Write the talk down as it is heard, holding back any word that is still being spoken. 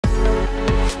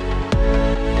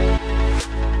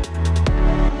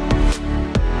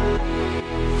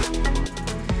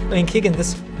I mean, Keegan,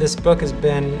 this book has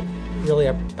been really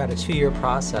about a 2-year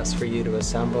process for you to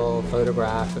assemble,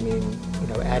 photograph, I mean,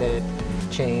 edit,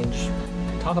 change.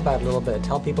 Talk about it a little bit.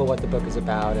 Tell people what the book is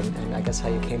about and I guess how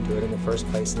you came to it in the first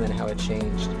place and then how it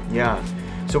changed. Yeah.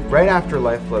 So right after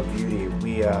Life, Love,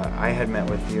 Beauty, I had met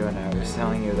with you and I was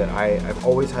telling you that I've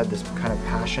always had this kind of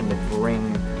passion to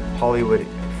bring Hollywood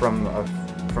from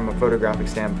a photographic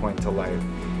standpoint to life,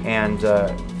 and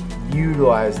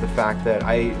utilize the fact that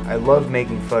I love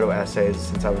making photo essays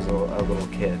since I was a little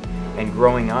kid, and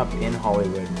growing up in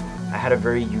Hollywood I had a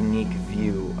very unique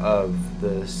view of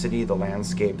the city, the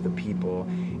landscape, the people,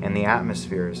 and the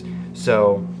atmospheres.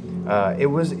 So it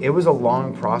was a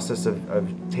long process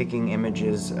of taking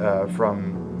images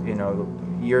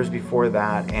from years before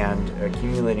that and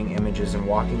accumulating images and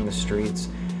walking the streets,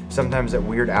 sometimes at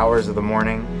weird hours of the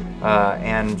morning,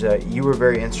 and you were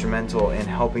very instrumental in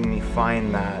helping me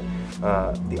find that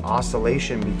the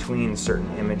oscillation between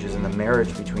certain images and the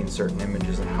marriage between certain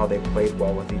images and how they played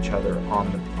well with each other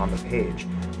on the page,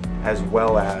 as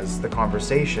well as the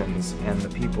conversations and the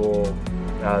people,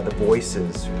 the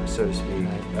voices, so to speak,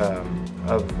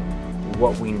 of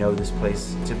what we know this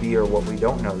place to be or what we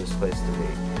don't know this place to be,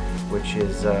 which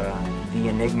is the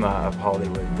enigma of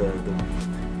Hollywood,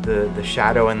 the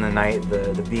shadow in the night,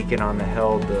 the beacon on the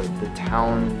hill, the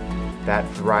town that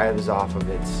thrives off of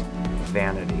its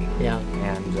vanity,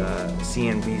 and see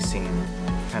and be seen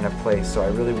kind of place. So I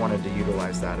really wanted to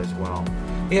utilize that as well.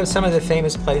 You have some of the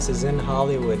famous places in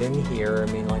Hollywood in here,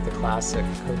 I mean, like the classic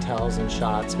hotels and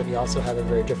shots, but you also have a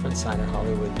very different side of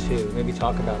Hollywood too. Maybe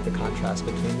talk about the contrast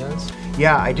between those.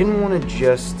 Yeah, I didn't want to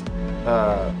just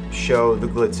show the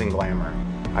glitz and glamour.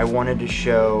 I wanted to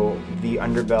show the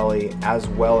underbelly as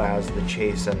well as the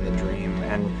chase and the dream.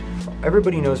 And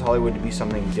everybody knows Hollywood to be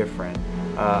something different.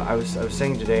 I was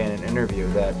saying today in an interview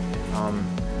that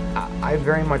I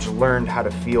very much learned how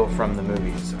to feel from the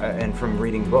movies and from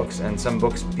reading books, and some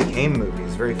books became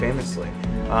movies very famously.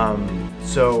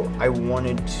 So I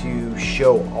wanted to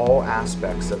show all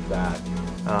aspects of that,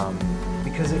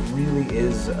 because it really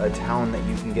is a town that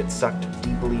you can get sucked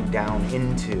deeply down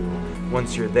into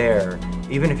once you're there,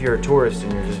 even if you're a tourist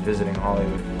and you're just visiting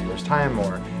Hollywood for the first time,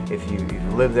 or if you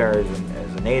live there as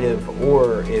a native,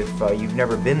 or if you've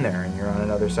never been there and you're on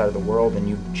another side of the world and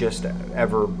you've just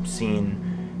ever seen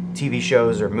TV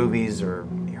shows or movies or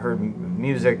heard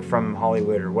music from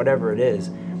Hollywood or whatever it is.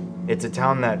 It's a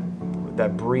town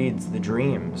that breeds the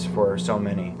dreams for so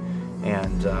many,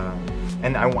 and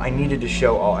I needed to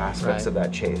show all aspects of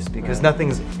that chase, because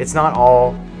it's not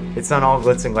all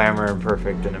glitz and glamour and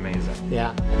perfect and amazing.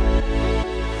 Yeah.